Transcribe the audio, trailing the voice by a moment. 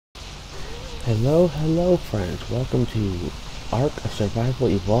Hello friends, welcome to Ark of Survival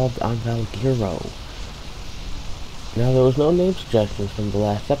Evolved on Valguero. Now there was no name suggestions from the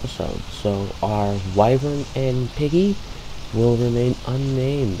last episode, so our Wyvern and Piggy will remain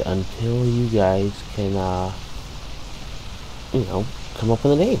unnamed until you guys can, come up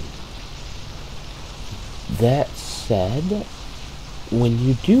with a name. That said, when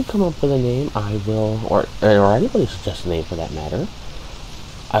you do come up with a name, I will, or anybody suggest a name for that matter,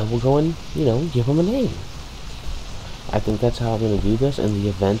 I will go and, give them a name. I think that's how I'm going to do this in the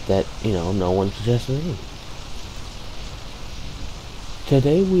event that, no one suggests a name.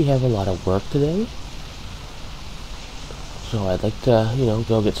 Today we have a lot of work today. So I'd like to,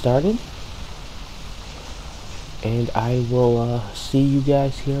 go get started. And I will see you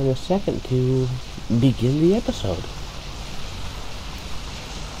guys here in a second to begin the episode.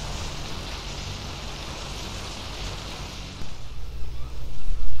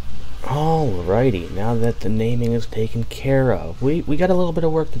 Alrighty, now that the naming is taken care of, we got a little bit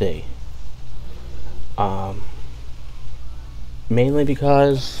of work today. Mainly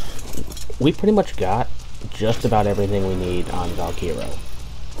because we pretty much got just about everything we need on Valguero.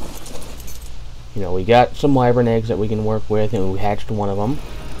 We got some wyvern eggs that we can work with, and we hatched one of them.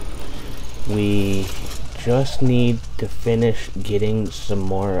 We just need to finish getting some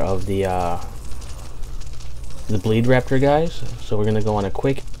more of the bleed raptor guys, so we're gonna go on a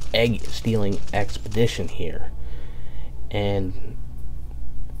quick egg stealing expedition here. And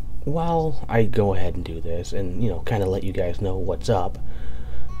while I go ahead and do this and kind of let you guys know what's up,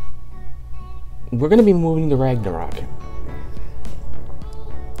 we're gonna be moving to Ragnarok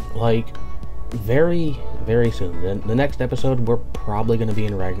like very soon. The next episode we're probably gonna be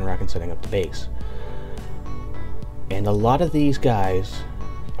in Ragnarok and setting up the base, and a lot of these guys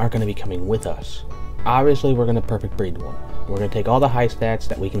are gonna be coming with us. Obviously we're gonna perfect breed one. We're going to take all the high stats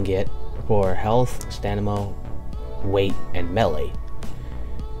that we can get for health, stamina, weight, and melee.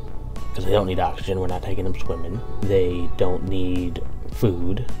 Because they don't need oxygen, we're not taking them swimming. They don't need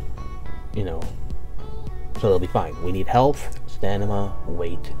food, so they'll be fine. We need health, stamina,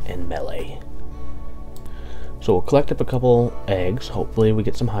 weight, and melee. So we'll collect up a couple eggs. Hopefully we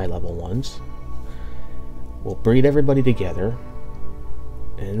get some high level ones. We'll breed everybody together.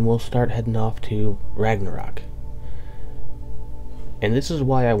 And we'll start heading off to Ragnarok. And this is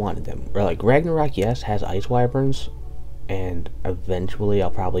why I wanted them. Like, Ragnarok, yes, has ice wyverns, and eventually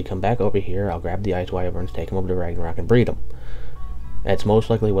I'll probably come back over here, I'll grab the ice wyverns, take them over to Ragnarok, and breed them. That's most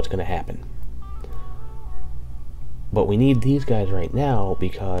likely what's going to happen. But we need these guys right now,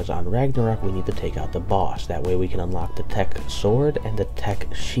 because on Ragnarok we need to take out the boss. That way we can unlock the tech sword and the tech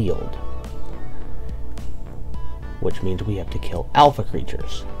shield. Which means we have to kill alpha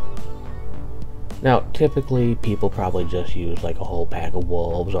creatures. Now, typically, people probably just use like a whole pack of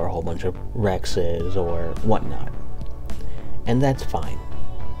wolves or a whole bunch of rexes or whatnot. And that's fine.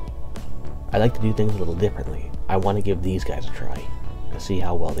 I like to do things a little differently. I want to give these guys a try and see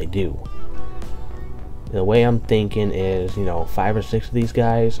how well they do. The way I'm thinking is, 5 or 6 of these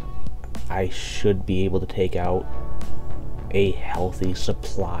guys, I should be able to take out a healthy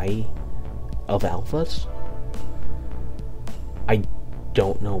supply of alphas. I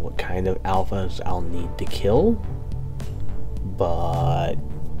don't know what kind of alphas I'll need to kill, but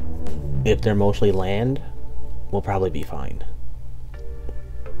if they're mostly land, we'll probably be fine.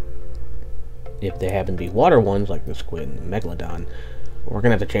 If they happen to be water ones, like the squid and the megalodon, we're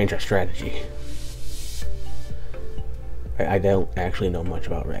gonna have to change our strategy. I don't actually know much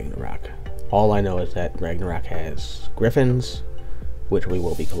about Ragnarok. All I know is that Ragnarok has griffins, which we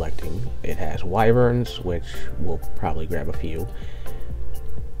will be collecting. It has wyverns, which we'll probably grab a few.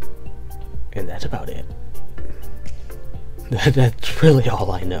 And that's about it. That's really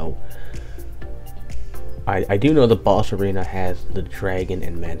all I know. I do know the boss arena has the dragon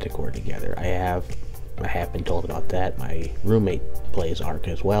and manticore together. I have been told about that. My roommate plays Ark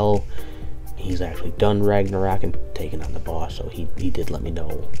as well. He's actually done Ragnarok and taken on the boss, so he did let me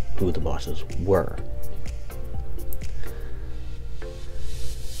know who the bosses were.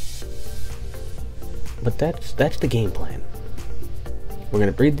 But that's the game plan. We're going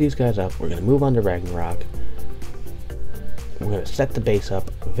to breed these guys up, we're going to move on to Ragnarok, we're going to set the base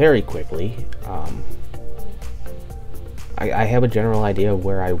up very quickly. I have a general idea of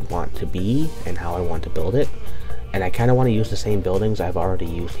where I want to be and how I want to build it, and I kind of want to use the same buildings I've already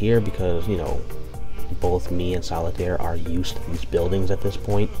used here because, both me and Solitaire are used to these buildings at this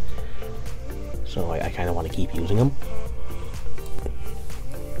point, so I kind of want to keep using them.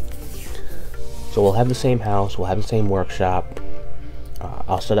 So we'll have the same house, we'll have the same workshop.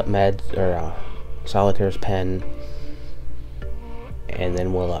 I'll set up Solitaire's pen, and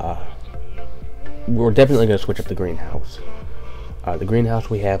then we'll we're definitely going to switch up the greenhouse. The greenhouse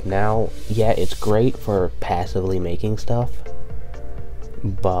we have now, yeah, it's great for passively making stuff,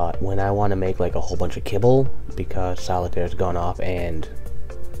 but when I want to make like a whole bunch of kibble, because Solitaire's gone off and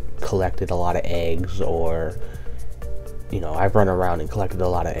collected a lot of eggs, or, you know, I've run around and collected a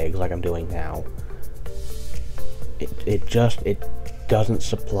lot of eggs like I'm doing now, it doesn't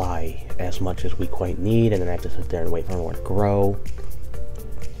supply as much as we quite need, and then I have to sit there and wait for more to grow.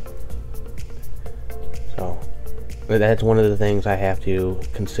 So that's one of the things I have to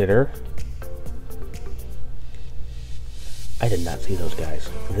consider. I did not see those guys.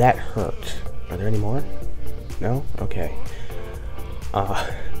 That hurt. Are there any more? No? Okay.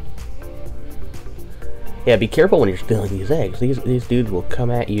 Yeah, be careful when you're stealing these eggs. These dudes will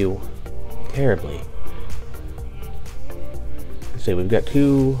come at you terribly. Let's see, we've got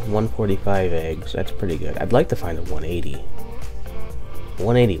 2 145 eggs. That's pretty good. I'd like to find a 180.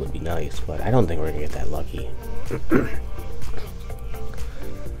 180 would be nice, but I don't think we're gonna get that lucky.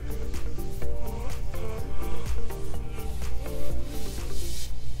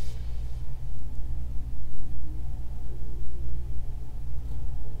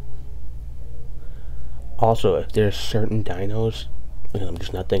 Also, if there's certain dinos, I'm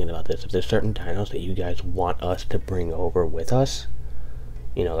just not thinking about this, if there's certain dinos that you guys want us to bring over with us,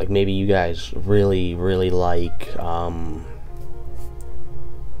 you know, like maybe you guys really, really like,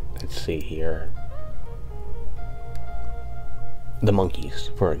 let's see here, the monkeys,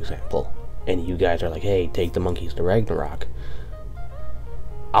 for example, and you guys are like, hey, take the monkeys to Ragnarok.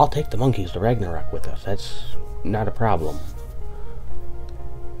 I'll take the monkeys to Ragnarok with us. That's not a problem.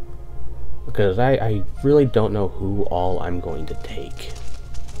 Because I really don't know who all I'm going to take.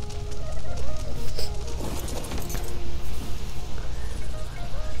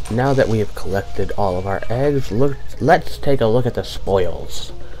 Now that we have collected all of our eggs, let's take a look at the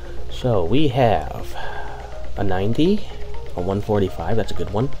spoils. So we have a 90, a 145, that's a good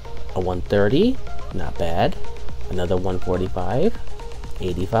one, a 130, not bad, another 145,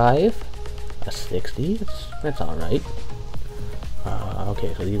 85, a 60, that's alright.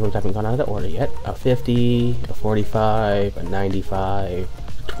 Okay, so these ones haven't gone out of the order yet. A 50, a 45, a 95, a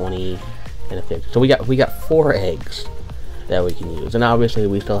 20, and a 50. So we got 4 eggs that we can use, and obviously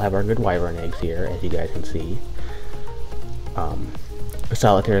we still have our good wyvern eggs here, as you guys can see.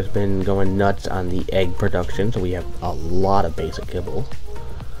 Solitaire has been going nuts on the egg production, so we have a lot of basic kibble.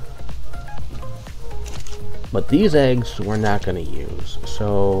 But these eggs we're not going to use.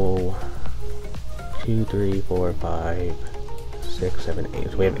 So 2, 3, 4, 5, 6, 7,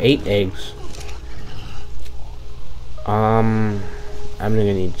 8. So we have 8 eggs. I'm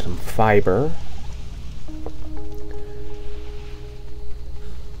gonna need some fiber.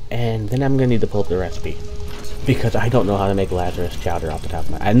 And then I'm gonna need to pull up the recipe, because I don't know how to make Lazarus chowder off the top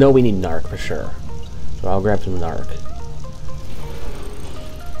of my... I know we need narc for sure. So I'll grab some narc.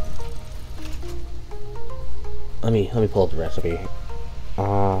 Let me pull up the recipe.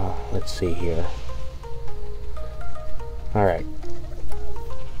 Let's see here. Alright.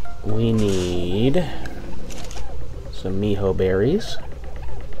 We need some miho berries.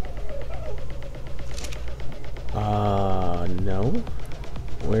 No.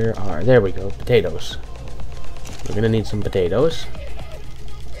 Where are... There we go. Potatoes. We're gonna need some potatoes.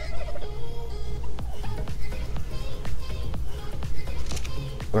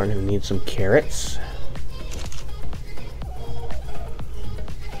 We're gonna need some carrots.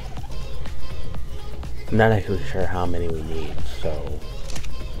 I'm not actually sure how many we need, so...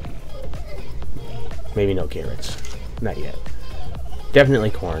 Maybe no carrots. Not yet.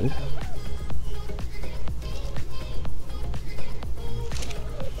 Definitely corn.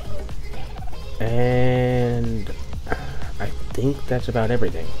 And I think that's about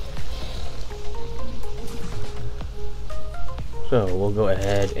everything. So we'll go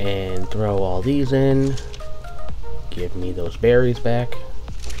ahead and throw all these in. Give me those berries back.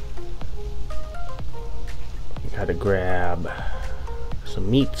 Gotta grab some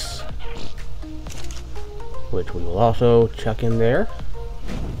meats, which we will also chuck in there.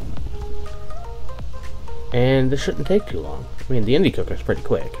 And this shouldn't take too long. I mean, the indie cooker is pretty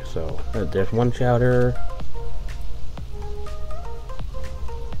quick. So there's 1 chowder,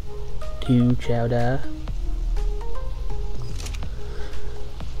 2 chowder.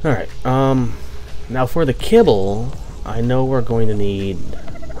 Alright, now for the kibble, I know we're going to need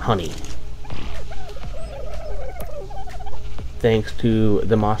honey. Thanks to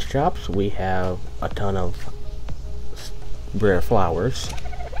the moss chops, we have a ton of rare flowers.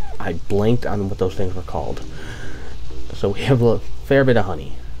 I blanked on what those things were called. So we have a fair bit of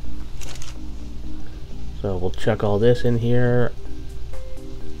honey. So we'll chuck all this in here.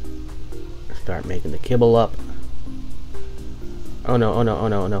 start making the kibble up. Oh no, oh no, oh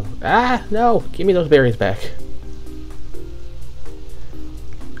no, oh no. Ah, no! Give me those berries back.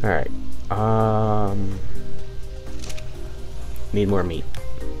 Alright. Need more meat.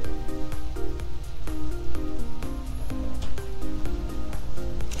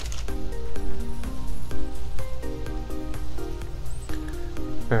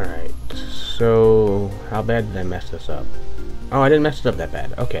 Alright, so how bad did I mess this up? Oh, I didn't mess it up that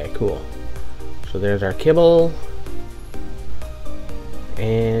bad. Okay, cool. So there's our kibble.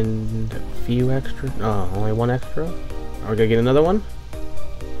 And a few extra. Oh, only one extra? Are we gonna get another one?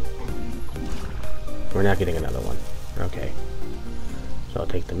 We're not getting another one. Okay. So I'll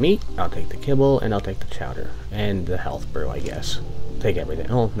take the meat, I'll take the kibble, and I'll take the chowder. And the health brew, I guess. Take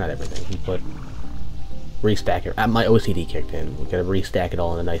everything. Oh, not everything. We put... Restack it. My OCD kicked in. We gotta restack it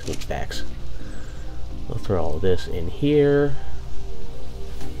all in nice neat stacks. We'll throw all this in here.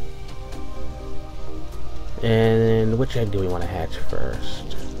 And which egg do we want to hatch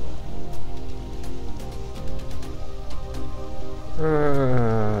first?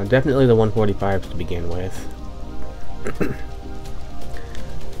 Definitely the 145s to begin with.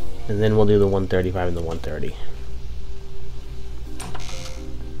 And then we'll do the 135 and the 130.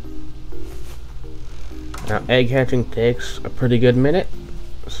 Now, egg hatching takes a pretty good minute,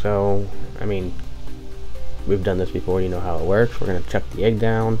 so, I mean, we've done this before, you know how it works. We're going to chuck the egg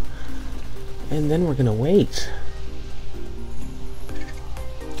down, and then we're going to wait.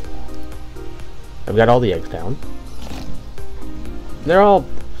 I've got all the eggs down. They're all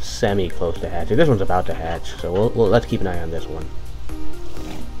semi-close to hatching. This one's about to hatch, so let's keep an eye on this one.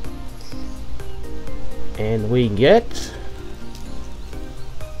 And we get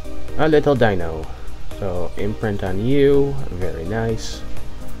a little dino. So, imprint on you. Very nice.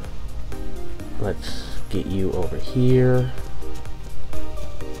 Let's get you over here.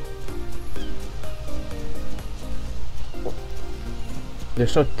 They're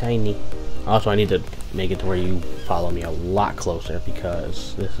so tiny. Also, I need to make it to where you follow me a lot closer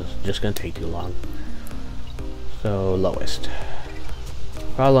because this is just going to take too long. So, lowest.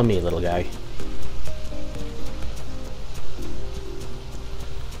 Follow me, little guy.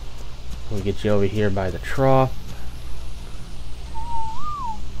 We'll get you over here by the trough.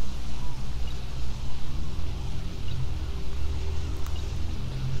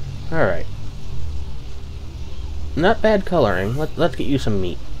 Alright. Not bad coloring. Let's get you some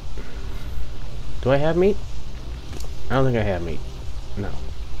meat. Do I have meat? I don't think I have meat. No.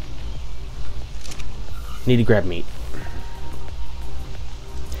 Need to grab meat.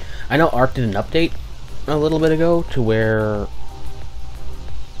 I know Ark did an update a little bit ago to where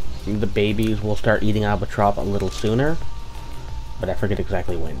the babies will start eating out of a trough a little sooner, but I forget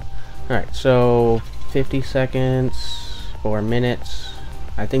exactly when. Alright, so 50 seconds, 4 minutes.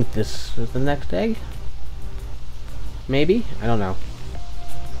 I think this is the next egg? Maybe? I don't know.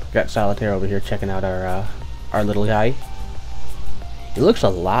 Got Solitaire over here checking out our little guy. He looks a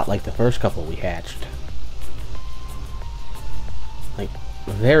lot like the first couple we hatched. Like,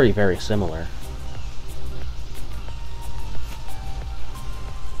 very, very similar.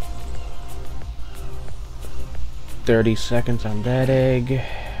 $30 seconds on that egg.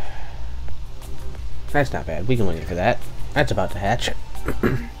 That's not bad. We can wait for that. That's about to hatch.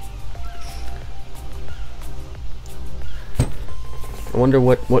 I wonder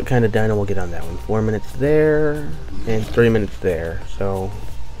what kind of dino we'll get on that one. 4 minutes there, and 3 minutes there. So,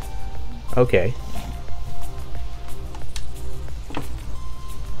 okay.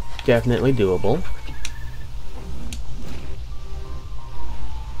 Definitely doable.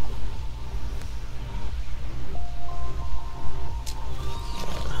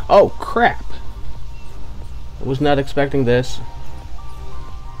 Oh, crap! I was not expecting this.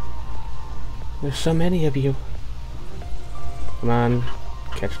 There's so many of you. Come on,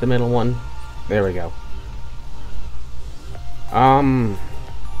 catch the middle one. There we go.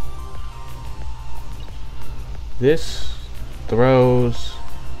 This throws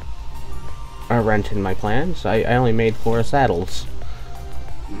a wrench in my plans. I only made 4 saddles.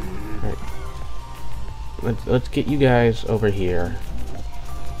 Right. Let's get you guys over here.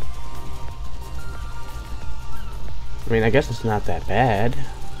 I mean, I guess it's not that bad.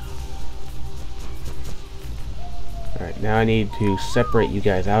 Alright, now I need to separate you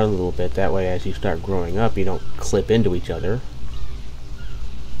guys out a little bit. That way, as you start growing up, you don't clip into each other.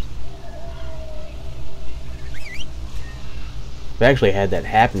 I've actually had that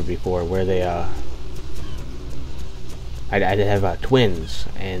happen before, where they, I'd have twins,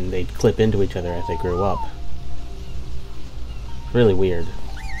 and they'd clip into each other as they grew up. Really weird.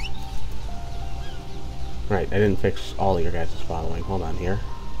 Right, I didn't fix all of your guys' following. Hold on here.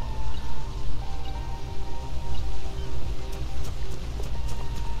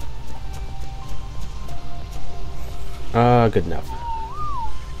 Good enough.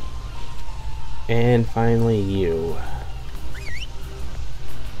 And finally you.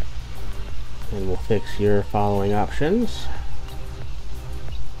 And we'll fix your following options.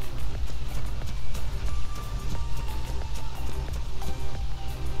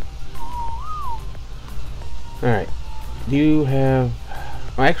 Alright. Do you have...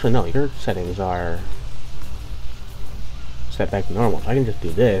 Oh, actually, no. Your settings are set back to normal. So I can just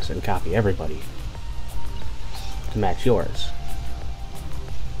do this and copy everybody to match yours.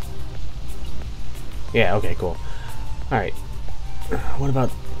 Yeah, okay, cool. Alright. What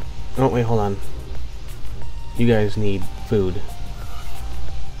about... Oh, wait, hold on. You guys need food.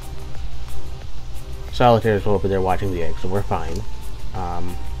 Solitaire's over there watching the eggs, so we're fine.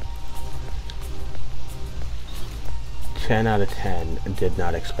 10 out of 10. Did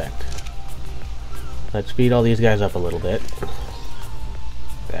not expect. Let's speed all these guys up a little bit.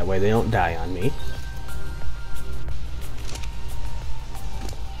 That way they don't die on me.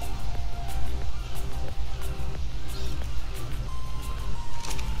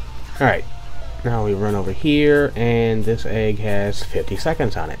 Alright, now we run over here, and this egg has 50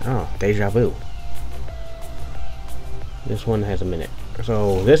 seconds on it. Oh, deja vu. This one has a minute.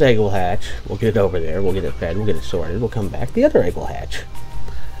 So this egg will hatch, we'll get it over there, we'll get it fed, we'll get it sorted, we'll come back, the other egg will hatch.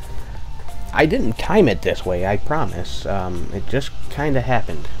 I didn't time it this way, I promise. It just kind of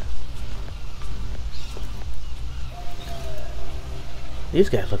happened. These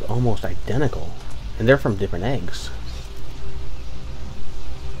guys look almost identical, and they're from different eggs.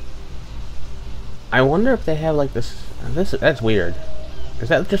 I wonder if they have like this. That's weird. Is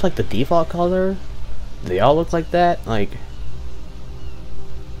that just like the default color? They all look like that? Like,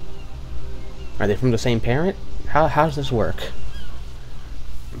 are they from the same parent? How does this work?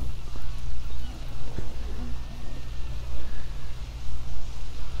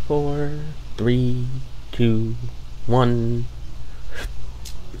 Four, 3, 2, 1.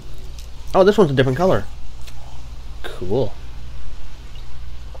 Oh, this one's a different color. Cool.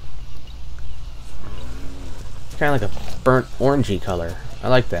 Kind of like a burnt orangey color. I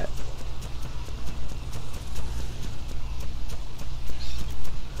like that.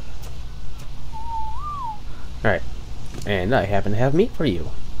 Alright. And I happen to have meat for you.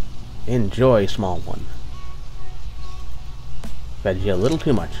 Enjoy, small one. Fed you a little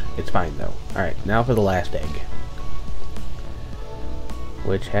too much. It's fine, though. Alright, now for the last egg.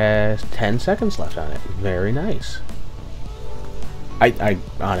 Which has 10 seconds left on it. Very nice. I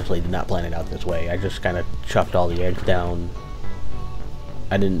honestly did not plan it out this way. I just kind of chucked all the eggs down.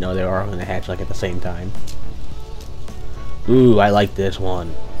 I didn't know they were all going to hatch like at the same time. Ooh, I like this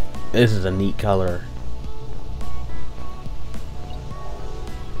one. This is a neat color.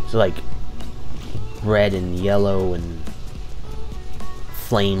 It's like red and yellow and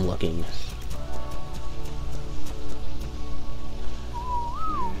flame looking.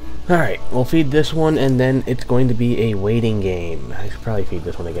 Alright, we'll feed this one, and then it's going to be a waiting game. I should probably feed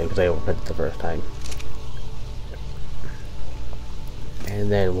this one again, because I overfed it the first time. And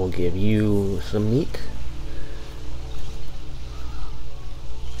then we'll give you some meat.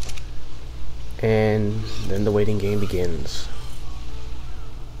 And then the waiting game begins.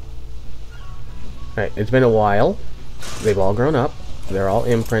 Alright, it's been a while. They've all grown up. They're all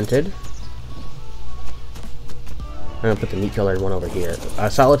imprinted. I'm going to put the meat colored one over here.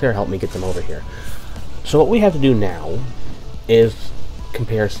 Solitaire helped me get them over here. So what we have to do now is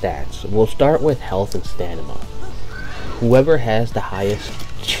compare stats. We'll start with health and stamina. Whoever has the highest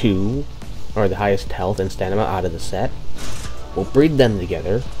two, or the highest health and stamina out of the set, we'll breed them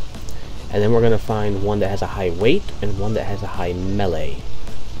together. And then we're going to find one that has a high weight and one that has a high melee.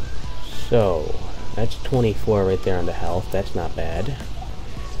 So, that's 24 right there on the health. That's not bad.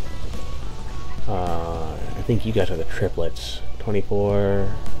 I think you guys are the triplets. 24,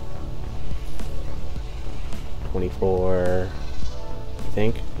 24, I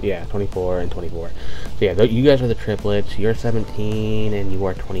think. Yeah, 24 and 24. So yeah, you guys are the triplets. You're 17 and you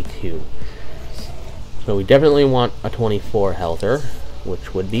are 22. So we definitely want a 24 healther,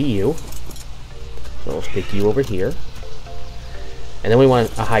 which would be you. So we'll stick you over here. And then we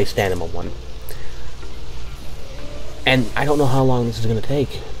want a high stamina one. And I don't know how long this is going to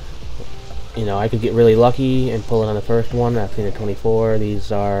take. You know, I could get really lucky and pull it on the first one. I've seen a 24.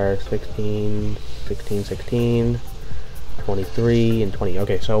 These are 16, 16, 16, 23, and 20.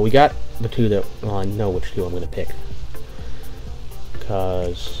 Okay, so we got the two that... Well, I know which two I'm going to pick.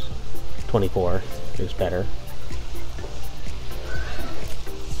 Because 24 is better.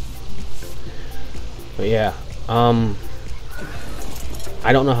 But yeah, I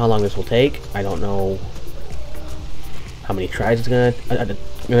don't know how long this will take. I don't know how many tries it's gonna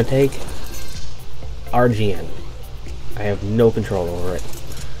take. RGN. I have no control over it.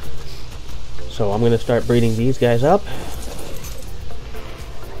 So I'm going to start breeding these guys up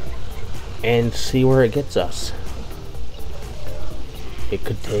and see where it gets us. It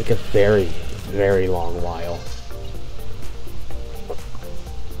could take a very, very long while.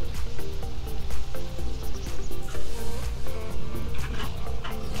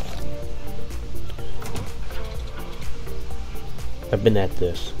 I've been at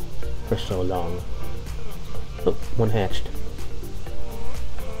this for so long. Oh, one hatched.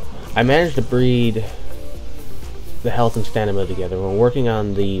 I managed to breed the health and stamina together. We're working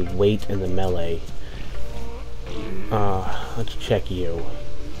on the weight and the melee. Let's check you.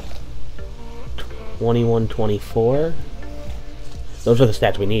 21, 24. Those are the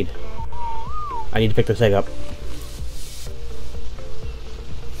stats we need. I need to pick this egg up.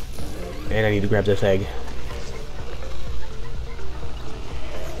 And I need to grab this egg.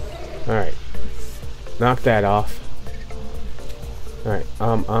 Alright. Knock that off. Alright,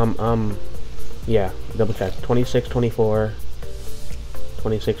 yeah, double check. 26, 24.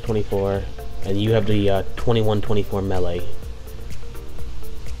 26, 24. And you have the 21, 24 melee.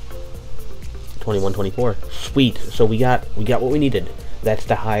 21, 24. Sweet. So we got what we needed. That's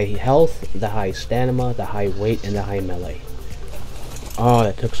the high health, the high stamina, the high weight, and the high melee. Oh,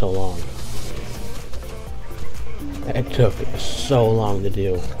 that took so long. It took so long to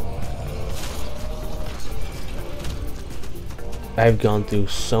do. I've gone through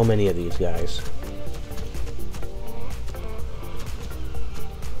so many of these guys.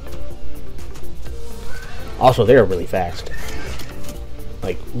 Also, they're really fast.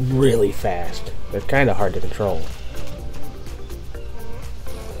 Like, really fast. They're kind of hard to control.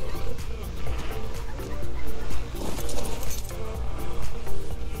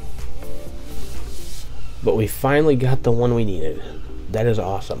 But we finally got the one we needed. That is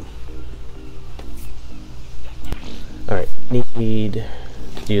awesome. Alright, need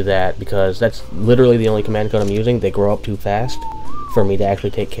to do that because that's literally the only command code I'm using. They grow up too fast for me to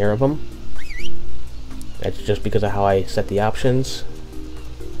actually take care of them. That's just because of how I set the options.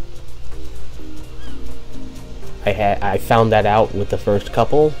 I found that out with the first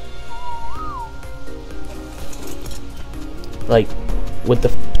couple. Like, with the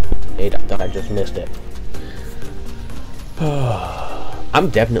I thought I just missed it. I'm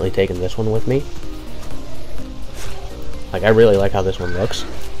definitely taking this one with me. Like, I really like how this one looks.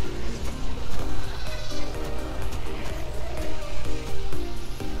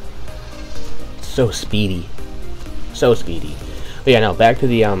 So speedy. So speedy. But yeah, no, back to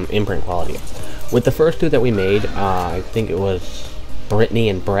the imprint quality. With the first two that we made, I think it was Brittany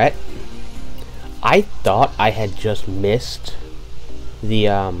and Brett, I thought I had just missed the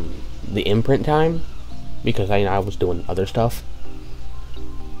imprint time because I was doing other stuff.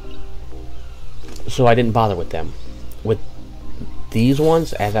 So I didn't bother with them. With these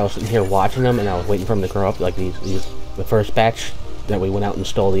ones, as I was sitting here watching them and I was waiting for them to grow up, like the first batch that we went out and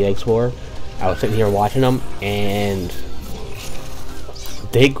stole the eggs for, I was sitting here watching them and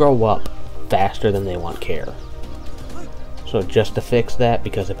they grow up faster than they want care. So just to fix that,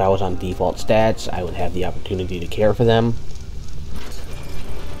 because if I was on default stats, I would have the opportunity to care for them.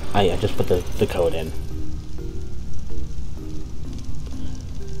 I just put the code in.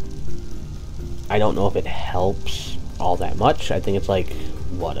 I don't know if it helps all that much. I think it's like,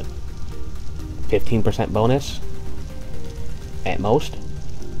 what, a 15% bonus? At most?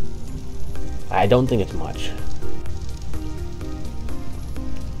 I don't think it's much.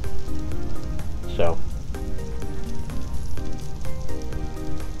 So.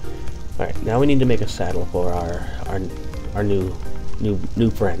 Alright, now we need to make a saddle for our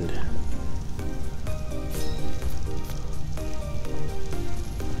new friend.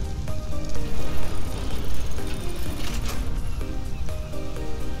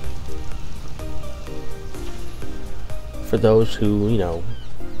 For those who, you know,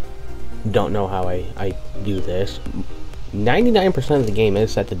 don't know how I do this, 99% of the game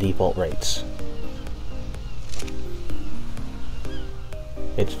is set to default rates.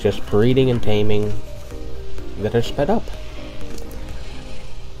 It's just breeding and taming that are sped up.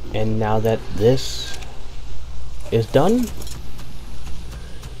 And now that this is done,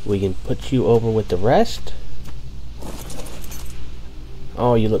 we can put you over with the rest.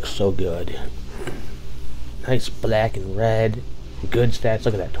 Oh, you look so good. Nice black and red. Good stats.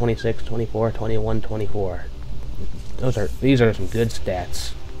 Look at that. 26, 24, 21, 24. These are some good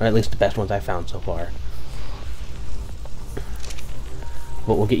stats. Or at least the best ones I found so far.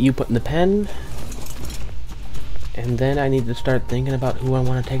 But we'll get you put in the pen. And then I need to start thinking about who I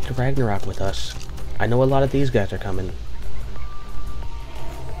want to take to Ragnarok with us. I know a lot of these guys are coming.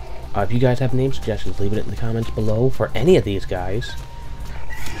 If you guys have name suggestions, leave it in the comments below for any of these guys.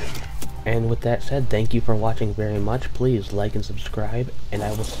 And with that said, thank you for watching very much. Please like and subscribe, and I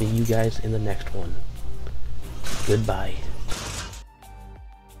will see you guys in the next one. Goodbye.